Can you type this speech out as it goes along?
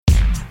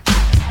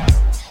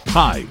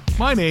Hi,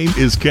 my name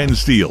is Ken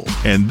Steele,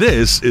 and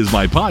this is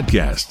my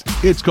podcast.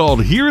 It's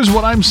called Here's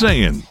What I'm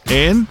Saying,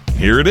 and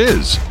here it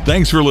is.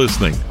 Thanks for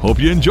listening. Hope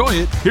you enjoy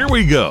it. Here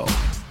we go.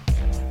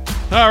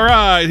 All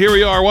right, here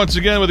we are once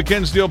again with the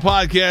Ken Steele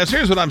Podcast.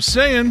 Here's what I'm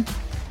saying,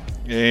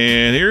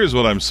 and here's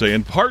what I'm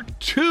saying. Part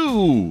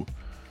 2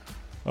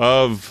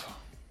 of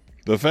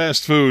the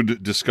fast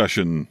food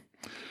discussion.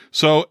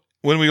 So,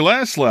 when we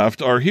last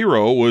left, our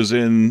hero was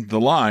in the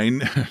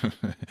line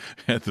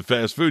at the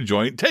fast food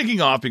joint,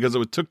 taking off because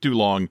it took too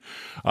long,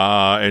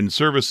 and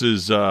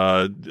services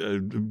subpar,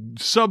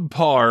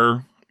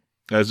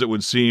 as it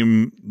would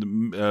seem,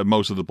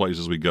 most of the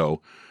places we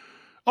go.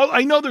 Oh,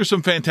 I know there's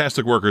some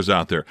fantastic workers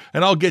out there,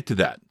 and I'll get to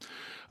that.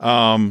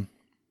 And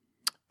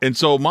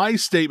so my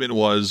statement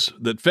was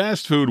that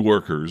fast food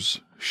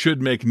workers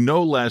should make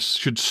no less,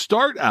 should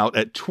start out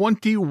at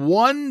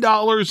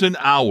 $21 an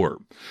hour.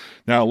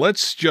 Now,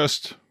 let's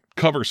just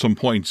cover some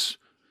points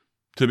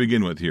to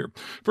begin with here.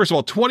 First of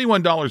all,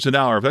 $21 an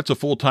hour, if that's a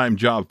full-time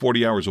job,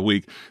 40 hours a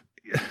week,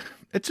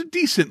 it's a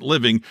decent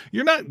living.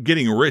 You're not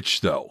getting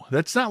rich, though.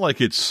 That's not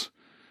like it's,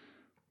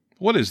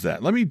 what is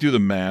that? Let me do the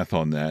math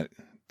on that.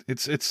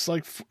 It's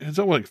like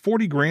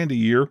 40 grand a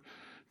year.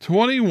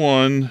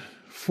 21,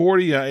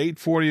 40,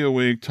 840 a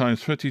week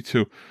times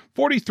 52,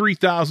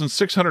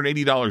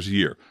 $43,680 a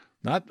year.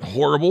 Not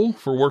horrible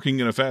for working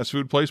in a fast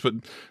food place, but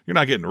you're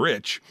not getting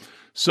rich.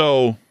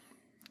 So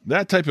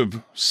that type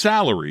of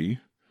salary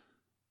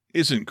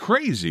isn't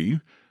crazy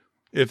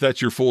if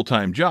that's your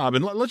full-time job.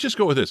 And let's just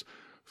go with this.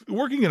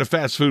 Working in a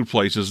fast food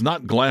place is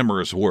not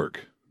glamorous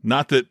work.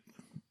 Not that,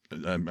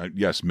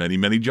 yes,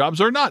 many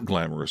jobs are not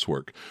glamorous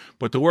work,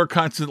 but to work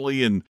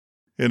constantly in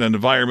an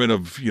environment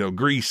of,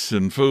 grease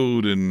and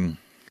food, and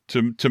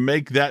to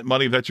make that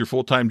money, if that's your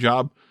full-time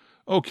job,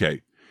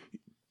 okay.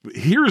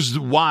 Here's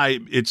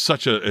why it's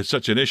such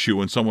an issue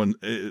when someone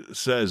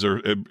says,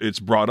 or it's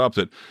brought up,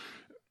 that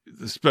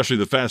especially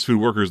the fast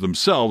food workers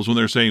themselves, when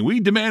they're saying, we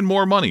demand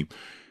more money.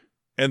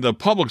 And the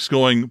public's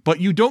going, but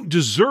you don't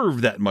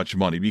deserve that much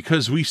money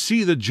because we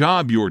see the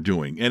job you're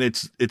doing and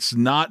it's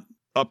not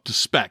up to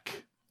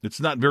spec. It's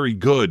not very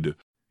good.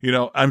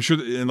 I'm sure,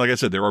 and like I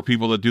said, there are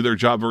people that do their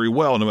job very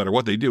well, no matter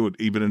what they do,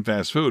 even in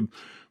fast food.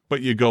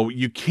 But you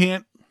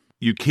can't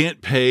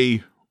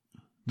pay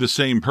the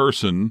same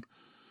person,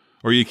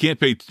 or you can't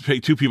pay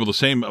two people the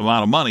same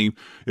amount of money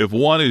if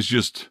one is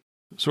just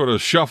sort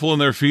of shuffling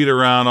their feet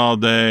around all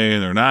day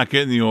and they're not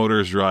getting the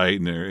orders right,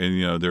 and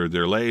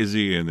they're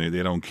lazy and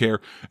they don't care,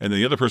 and then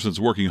the other person's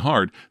working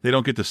hard. They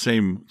don't get the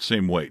same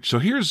wage. So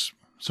here's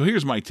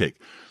my take.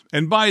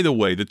 And by the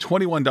way, the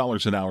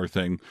 $21 an hour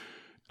thing,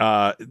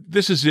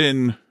 this is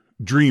in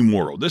dream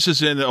world. This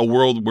is in a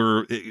world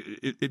where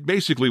it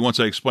basically, once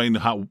I explained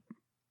how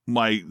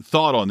my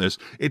thought on this,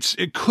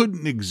 it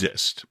couldn't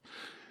exist.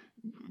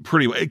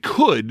 It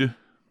could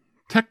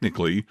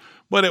technically,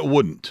 but it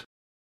wouldn't.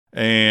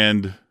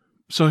 And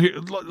so here,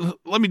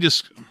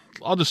 let's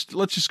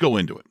just go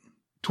into it.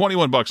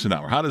 $21 an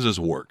hour. How does this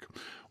work?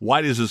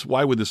 Why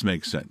would this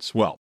make sense?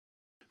 Well,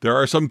 there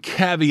are some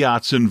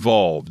caveats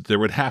involved. There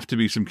would have to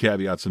be some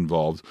caveats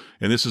involved.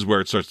 And this is where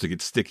it starts to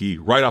get sticky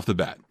right off the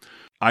bat.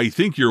 I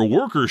think your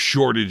worker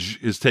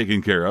shortage is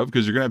taken care of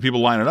because you're going to have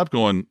people lining up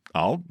going,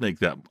 I'll make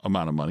that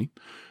amount of money.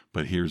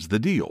 But here's the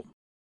deal.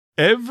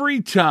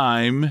 Every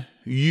time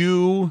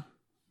you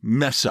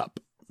mess up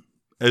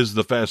as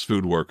the fast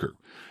food worker,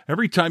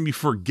 every time you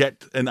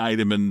forget an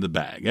item in the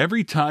bag,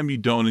 every time you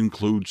don't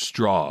include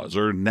straws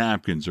or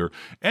napkins or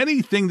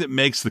anything that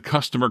makes the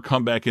customer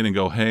come back in and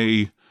go,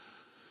 hey,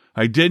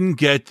 I didn't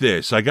get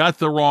this. I got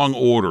the wrong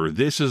order.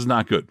 This is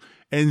not good.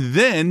 And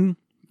then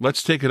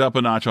let's take it up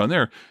a notch on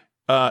there.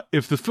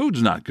 If the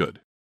food's not good,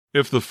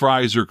 if the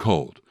fries are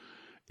cold,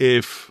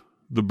 if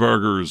the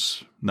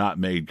burger's not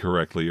made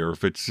correctly, or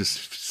if it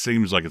just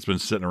seems like it's been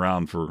sitting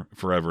around for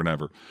forever and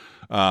ever,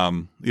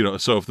 so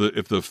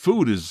if the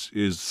food is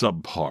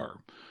subpar,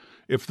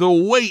 if the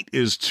wait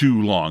is too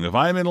long, if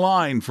I'm in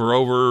line for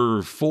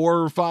over 4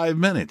 or 5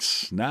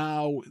 minutes,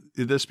 now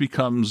this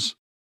becomes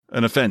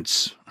an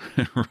offense,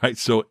 right?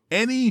 So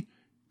any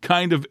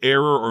kind of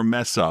error or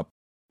mess up,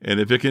 and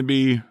if it can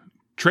be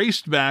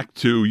traced back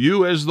to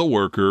you as the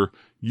worker,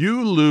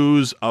 you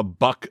lose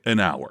 $1 an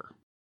hour.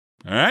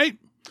 All right?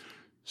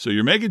 So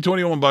you're making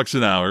 $21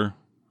 an hour.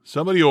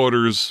 Somebody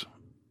orders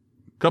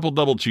a couple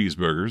double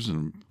cheeseburgers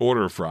and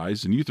order of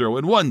fries, and you throw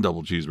in 1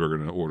 double cheeseburger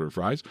and an order of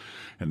fries,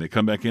 and they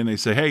come back in, they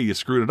say, hey, you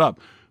screwed it up.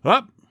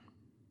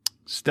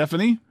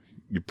 Stephanie,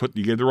 you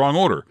gave the wrong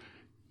order.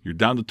 You're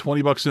down to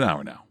 $20 an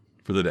hour now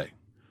for the day.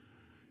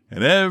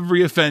 And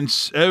every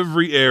offense,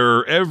 every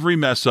error, every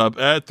mess up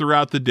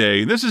throughout the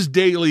day, and this is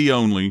daily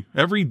only,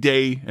 every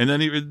day, and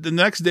then the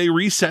next day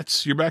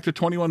resets, you're back to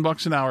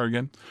 $21 an hour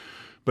again.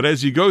 But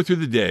as you go through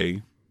the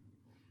day,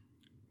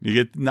 you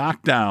get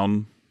knocked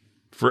down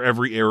for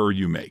every error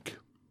you make.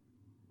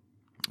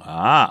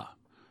 Now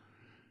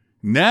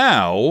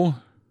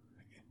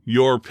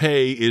your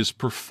pay is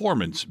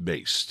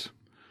performance-based.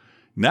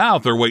 Now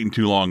if they're waiting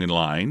too long in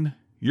line,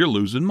 you're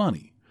losing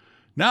money.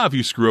 Now, if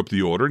you screw up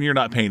the order and you're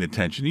not paying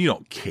attention, you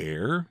don't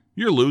care.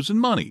 You're losing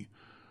money.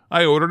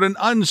 I ordered an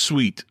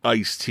unsweet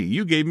iced tea.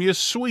 You gave me a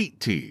sweet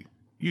tea.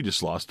 You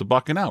just lost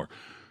 $1 an hour.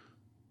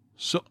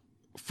 So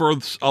for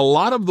a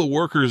lot of the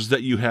workers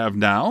that you have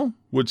now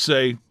would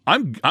say,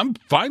 I'm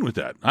fine with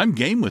that. I'm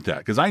game with that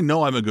because I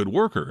know I'm a good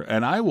worker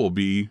and I will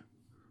be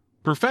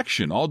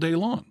perfection all day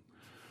long.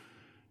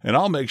 And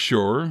I'll make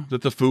sure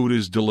that the food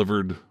is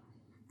delivered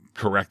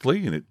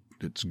correctly and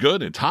it's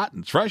good, it's hot,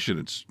 and it's fresh, and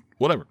it's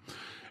whatever.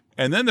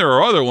 And then there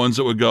are other ones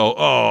that would go,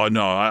 oh,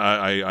 no,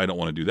 I don't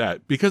want to do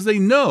that because they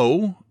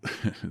know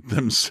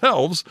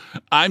themselves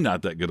I'm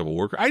not that good of a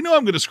worker. I know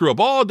I'm going to screw up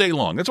all day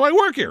long. That's why I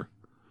work here.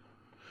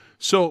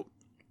 So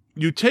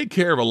you take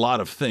care of a lot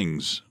of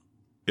things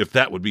if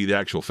that would be the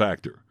actual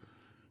factor.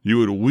 You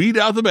would weed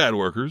out the bad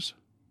workers.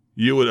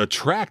 You would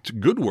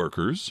attract good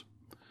workers.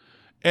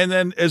 And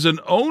then as an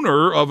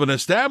owner of an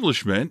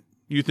establishment,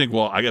 you think,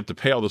 well, I got to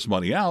pay all this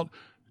money out.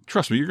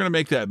 Trust me, you're going to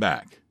make that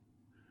back.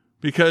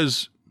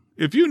 Because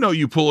if you know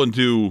you pull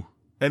into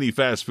any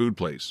fast food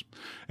place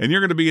and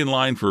you're going to be in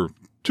line for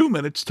 2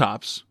 minutes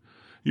tops,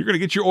 you're going to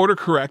get your order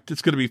correct.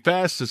 It's going to be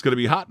fast. It's going to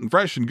be hot and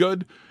fresh and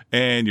good.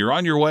 And you're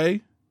on your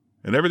way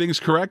and everything's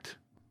correct.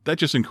 That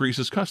just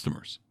increases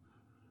customers.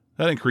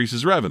 That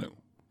increases revenue.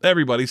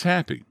 Everybody's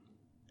happy.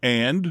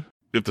 And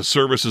if the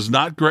service is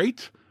not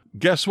great,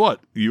 guess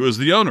what? You as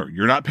the owner,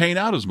 you're not paying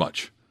out as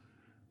much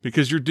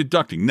because you're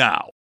deducting.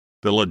 Now,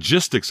 the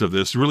logistics of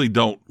this really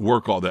don't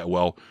work all that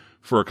well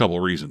for a couple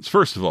of reasons.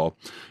 First of all,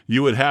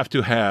 you would have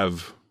to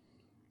have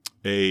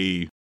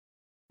I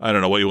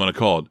don't know what you want to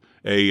call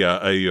it,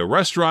 a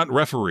restaurant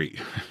referee.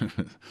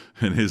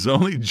 And his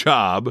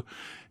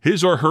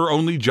or her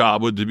only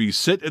job would be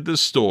sit at the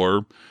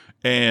store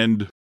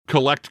and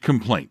collect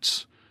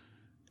complaints.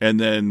 And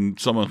then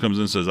someone comes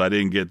in and says, I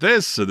didn't get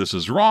this, or this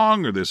is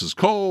wrong, or this is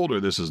cold, or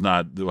this is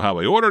not how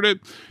I ordered it.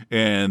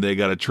 And they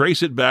got to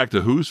trace it back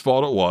to whose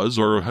fault it was,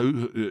 or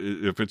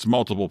if it's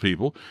multiple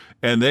people.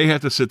 And they have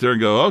to sit there and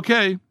go,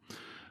 okay,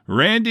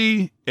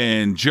 Randy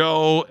and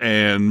Joe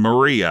and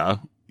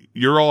Maria,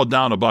 you're all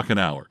down $1 an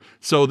hour.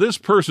 So this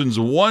person's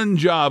one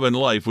job in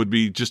life would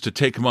be just to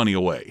take money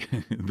away.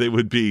 They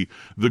would be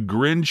the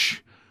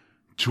Grinch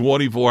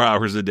 24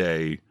 hours a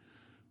day,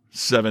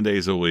 7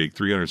 days a week,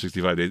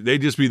 365 days.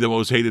 They'd just be the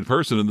most hated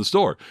person in the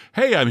store.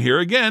 Hey, I'm here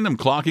again. I'm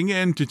clocking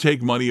in to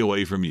take money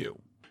away from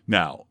you.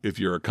 Now, if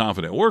you're a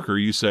confident worker,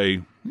 you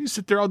say, you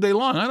sit there all day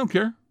long. I don't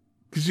care.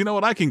 Because you know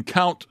what? I can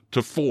count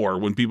to 4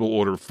 when people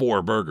order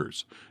 4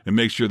 burgers and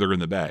make sure they're in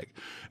the bag.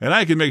 And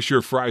I can make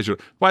sure fries are...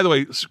 By the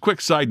way,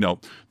 quick side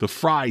note, the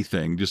fry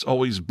thing just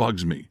always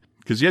bugs me.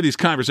 Because you have these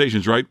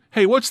conversations, right?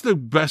 Hey, what's the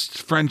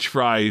best French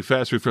fry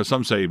fast food?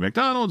 Some say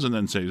McDonald's and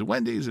then say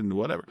Wendy's and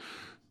whatever.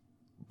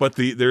 But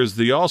there's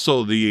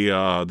also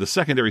the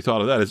secondary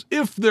thought of that is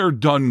if they're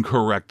done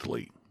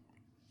correctly,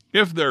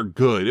 if they're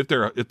good,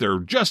 if they're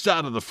just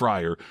out of the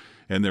fryer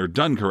and they're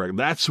done correct,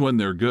 that's when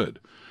they're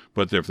good.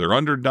 But if they're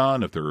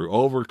underdone, if they're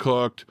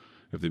overcooked,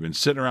 if they've been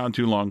sitting around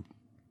too long,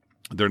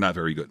 they're not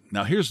very good.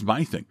 Now, here's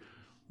my thing.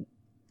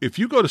 If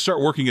you go to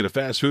start working at a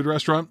fast food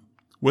restaurant,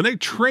 when they're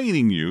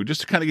training you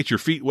just to kind of get your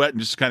feet wet and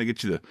just to kind of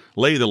get you to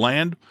lay the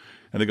land,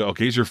 and they go,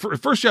 okay, it's your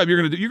first job you're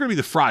going to be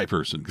the fry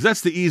person because that's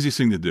the easiest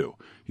thing to do.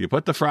 You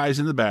put the fries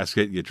in the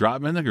basket, you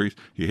drop them in the grease,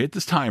 you hit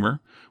this timer.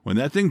 When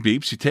that thing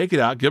beeps, you take it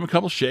out, give them a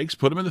couple shakes,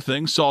 put them in the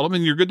thing, salt them,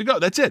 and you're good to go.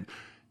 That's it.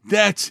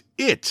 That's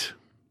it.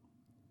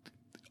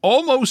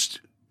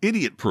 Almost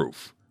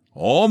idiot-proof.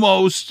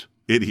 Almost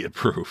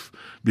idiot-proof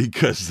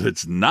because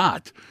it's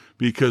not.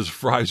 Because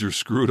fries are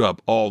screwed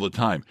up all the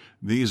time.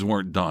 These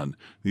weren't done.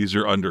 These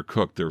are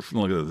undercooked.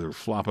 They're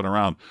flopping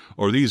around.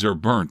 Or these are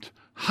burnt.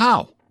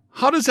 How?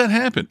 How does that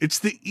happen? It's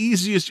the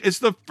easiest. It's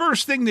the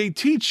first thing they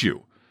teach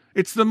you.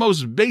 It's the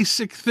most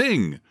basic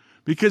thing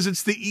because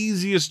it's the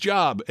easiest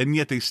job, and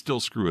yet they still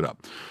screw it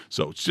up.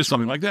 So it's just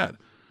something like that.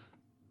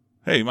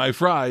 Hey, my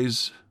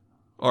fries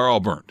are all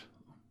burnt.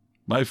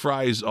 My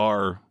fries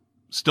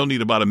still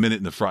need about a minute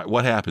in the fry.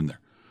 What happened there?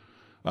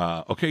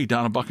 Okay,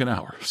 down $1 an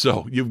hour.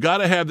 So you've got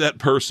to have that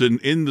person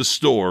in the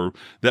store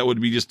that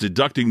would be just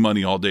deducting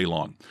money all day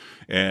long.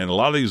 And a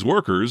lot of these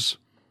workers,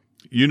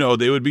 you know,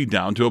 they would be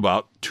down to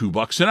about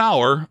 $2 an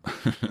hour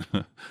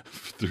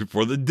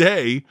for the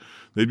day.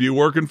 They'd be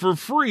working for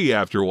free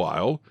after a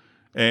while.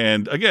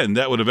 And again,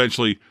 that would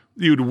eventually,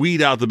 you'd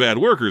weed out the bad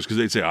workers because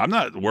they'd say, I'm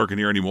not working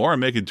here anymore. I'm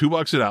making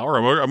 $2 an hour.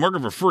 I'm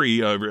working for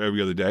free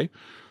every other day.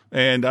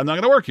 And I'm not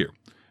going to work here.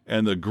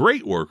 And the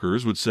great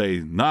workers would say,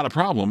 not a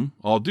problem.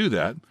 I'll do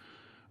that.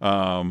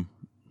 And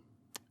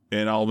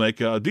I'll make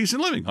a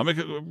decent living. I'll make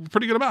a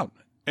pretty good amount.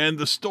 And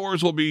the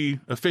stores will be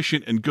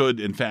efficient and good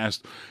and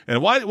fast.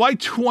 And why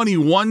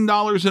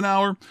 $21 an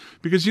hour?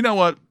 Because you know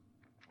what?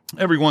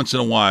 Every once in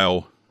a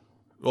while,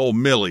 old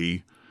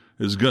Millie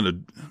is going to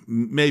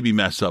maybe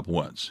mess up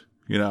once.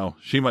 You know,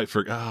 she might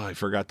forget, I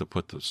forgot to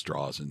put the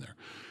straws in there.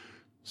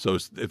 So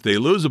if they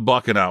lose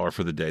 $1 an hour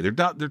for the day,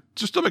 they're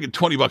just still making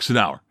 $20 an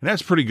hour. And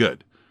that's pretty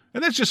good.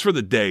 And that's just for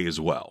the day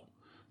as well.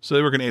 So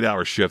they work an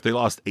 8-hour shift. They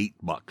lost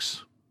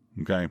 $8.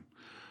 Okay.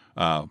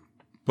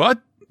 But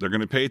they're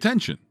going to pay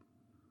attention.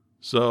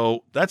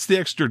 So that's the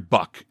extra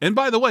buck. And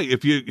by the way,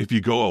 if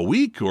you go a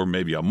week or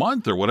maybe a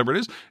month or whatever it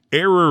is,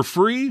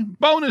 error-free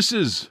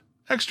bonuses,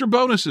 extra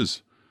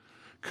bonuses.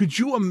 Could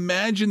you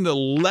imagine the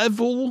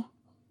level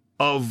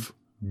of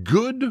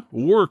good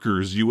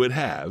workers you would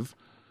have,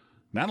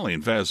 not only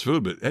in fast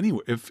food, but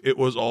anywhere, if it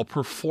was all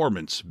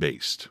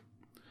performance-based?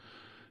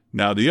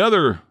 Now, the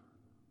other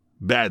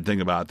bad thing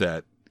about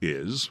that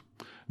is,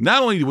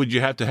 not only would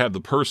you have to have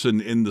the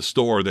person in the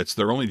store that's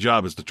their only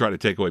job is to try to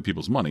take away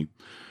people's money,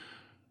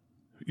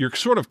 you're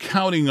sort of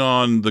counting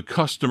on the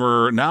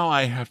customer. Now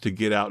I have to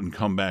get out and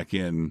come back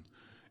in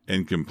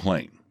and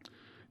complain.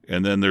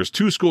 And then there's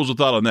two schools of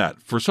thought on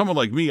that. For someone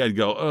like me, I'd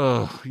go,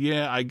 oh,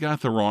 yeah, I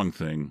got the wrong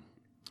thing.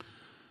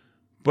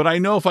 But I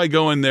know if I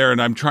go in there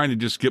and I'm trying to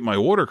just get my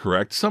order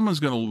correct,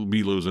 someone's going to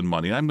be losing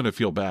money. I'm going to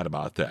feel bad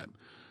about that.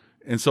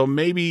 And so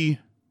maybe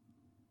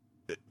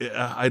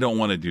I don't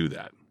want to do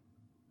that.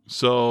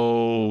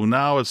 So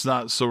now it's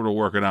not sort of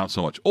working out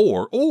so much.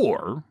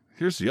 Or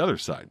here's the other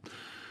side.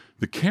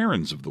 The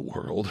Karens of the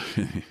world,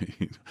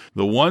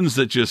 the ones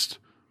that just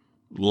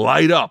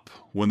light up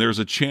when there's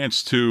a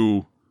chance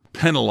to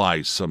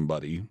penalize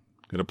somebody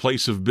in a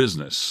place of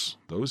business.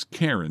 Those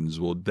Karens,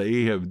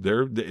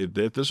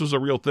 if this was a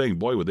real thing,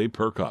 boy, would they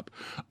perk up.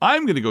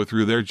 I'm going to go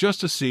through there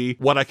just to see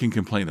what I can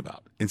complain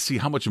about and see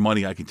how much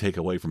money I can take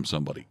away from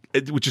somebody.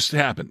 It would just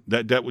happen.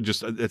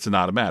 It's an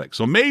automatic.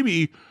 So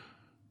maybe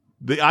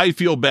I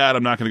feel bad,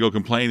 I'm not going to go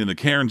complain, and the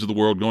Karens of the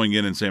world going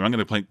in and saying, I'm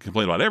going to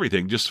complain about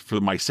everything just for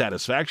my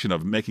satisfaction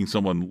of making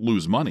someone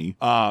lose money.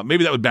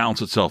 Maybe that would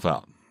balance itself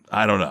out.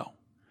 I don't know.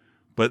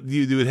 But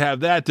you would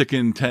have that to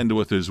contend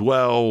with as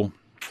well.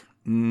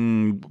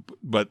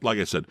 But like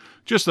I said,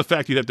 just the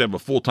fact you'd have to have a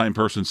full-time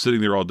person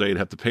sitting there all day and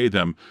have to pay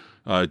them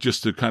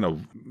just to kind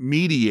of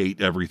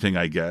mediate everything,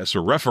 I guess,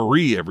 or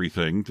referee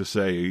everything to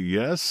say,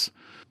 yes,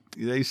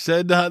 they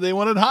said they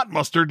wanted hot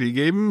mustard. He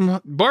gave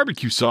them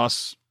barbecue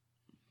sauce.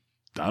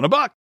 Down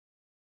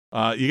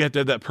 $1. You got to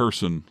have that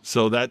person.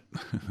 So and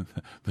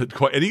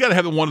you got to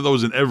have one of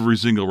those in every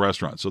single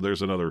restaurant. So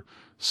there's another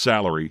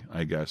salary,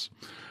 I guess.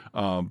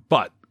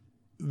 But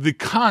the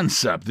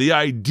concept, the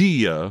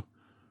idea,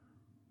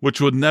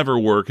 which would never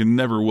work and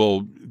never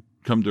will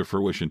come to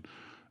fruition,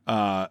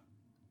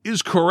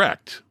 is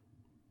correct.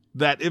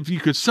 That if you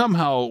could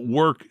somehow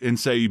work and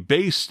say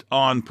based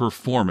on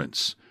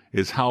performance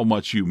is how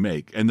much you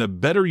make. And the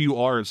better you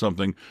are at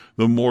something,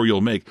 the more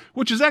you'll make,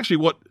 which is actually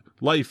what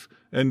life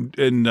and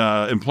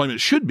employment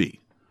should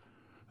be.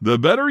 The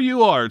better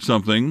you are at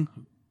something,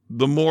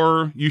 the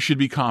more you should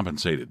be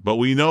compensated. But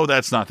we know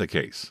that's not the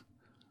case.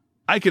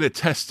 I can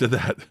attest to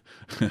that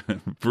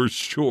for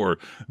sure.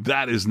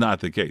 That is not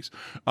the case.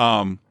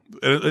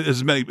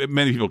 As many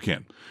people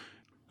can.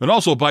 And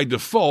also by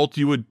default,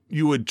 you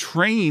would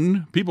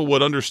train, people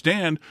would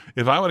understand,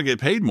 if I want to get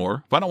paid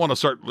more, if I don't want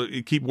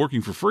to keep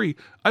working for free,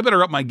 I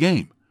better up my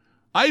game.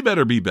 I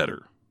better be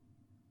better.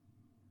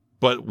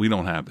 But we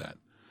don't have that.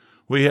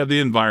 We have the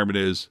environment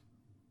is,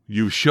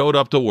 you showed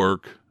up to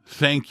work,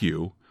 thank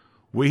you.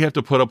 We have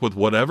to put up with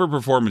whatever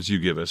performance you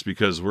give us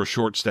because we're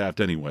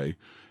short-staffed anyway.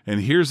 And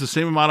here's the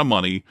same amount of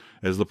money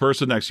as the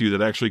person next to you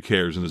that actually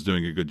cares and is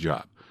doing a good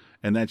job.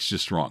 And that's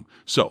just wrong.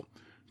 So,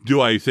 do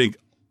I think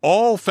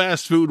all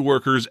fast food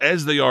workers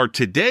as they are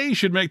today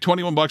should make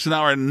 $21 an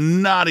hour?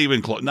 Not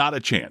even close, not a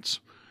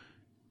chance.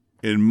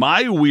 In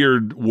my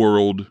weird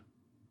world,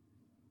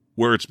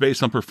 where it's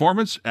based on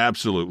performance,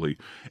 absolutely.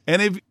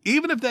 And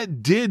even if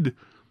that did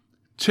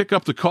tick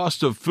up the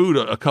cost of food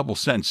a couple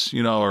cents,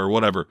 or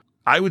whatever,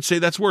 I would say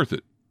that's worth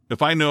it.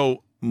 If I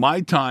know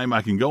my time,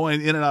 I can go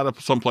in and out of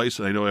someplace,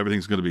 and I know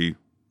everything's going to be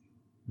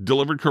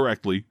delivered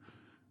correctly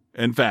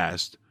and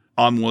fast,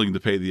 I'm willing to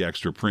pay the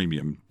extra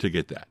premium to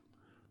get that.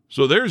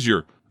 So there's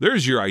your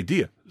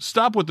idea.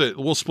 Stop with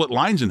we'll split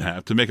lines in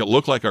half to make it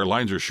look like our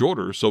lines are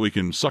shorter so we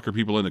can sucker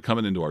people into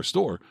coming into our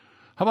store.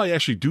 How about you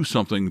actually do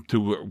something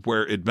to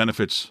where it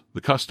benefits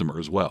the customer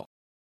as well?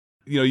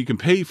 You can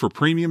pay for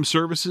premium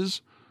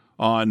services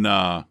on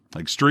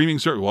like streaming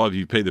service. Well, if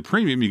you pay the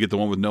premium, you get the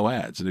one with no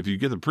ads, and if you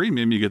get the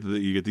premium, you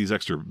get these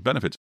extra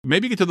benefits.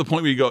 Maybe get to the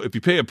point where you go, if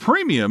you pay a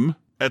premium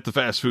at the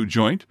fast food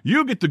joint,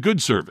 you get the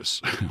good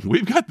service.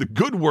 We've got the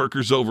good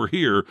workers over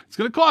here. It's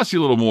going to cost you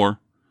a little more,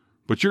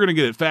 but you're going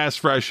to get it fast,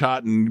 fresh,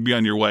 hot, and be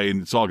on your way,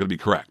 and it's all going to be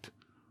correct.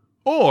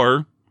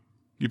 Or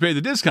you pay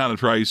the discounted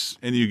price,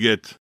 and you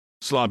get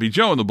Sloppy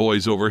Joe and the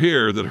boys over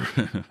here that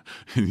are,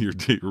 and you're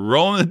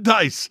rolling the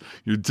dice.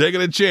 You're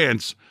taking a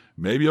chance.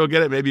 Maybe you'll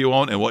get it, maybe you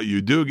won't. And what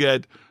you do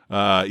get,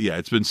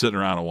 it's been sitting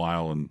around a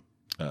while and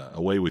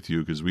away with you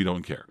because we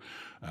don't care.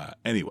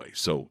 Anyway,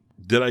 so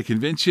did I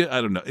convince you?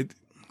 I don't know.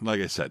 Like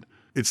I said,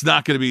 it's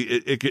not going to be.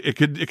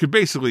 It could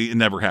basically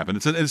never happen.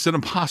 It's an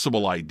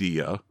impossible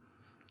idea,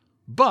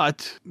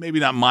 but maybe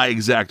not my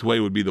exact way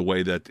would be the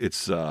way that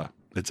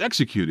it's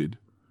executed.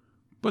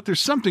 But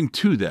there's something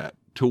to that,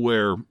 to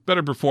where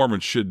better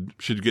performance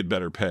should get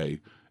better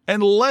pay,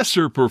 and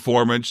lesser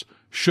performance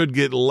should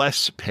get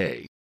less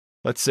pay.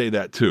 Let's say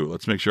that too.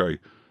 Let's make sure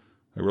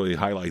I really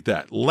highlight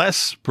that.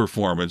 Less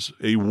performance,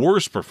 a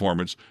worse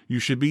performance, you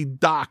should be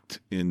docked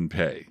in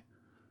pay.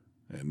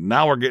 And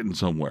now we're getting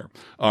somewhere.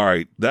 All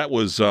right, that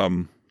was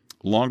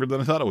longer than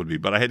I thought it would be,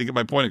 but I had to get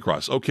my point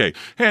across. Okay.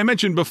 Hey, I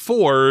mentioned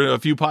before, a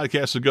few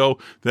podcasts ago,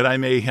 that I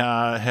may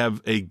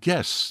have a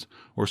guest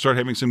or start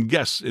having some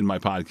guests in my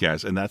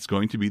podcast, and that's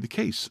going to be the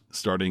case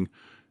starting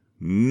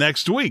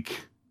next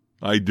week,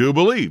 I do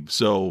believe.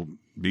 So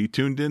be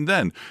tuned in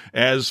then.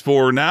 As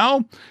for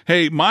now,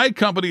 hey, my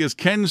company is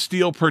Ken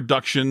Steele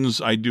Productions.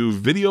 I do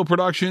video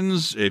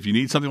productions. If you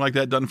need something like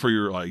that done for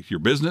your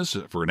business,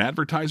 for an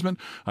advertisement,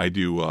 I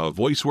do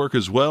voice work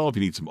as well. If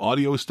you need some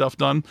audio stuff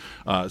done,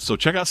 so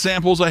check out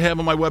samples I have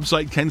on my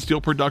website,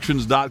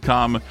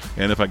 KenSteeleProductions.com.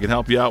 And if I can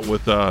help you out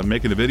with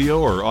making a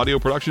video or audio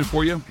production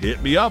for you,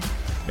 hit me up.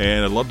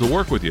 And I'd love to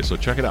work with you. So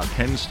check it out,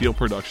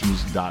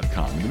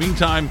 KenSteeleProductions.com. In the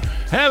meantime,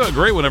 have a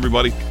great one,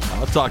 everybody.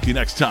 I'll talk to you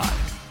next time.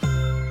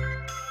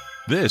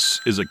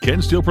 This is a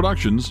Ken Steele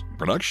Productions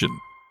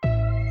production.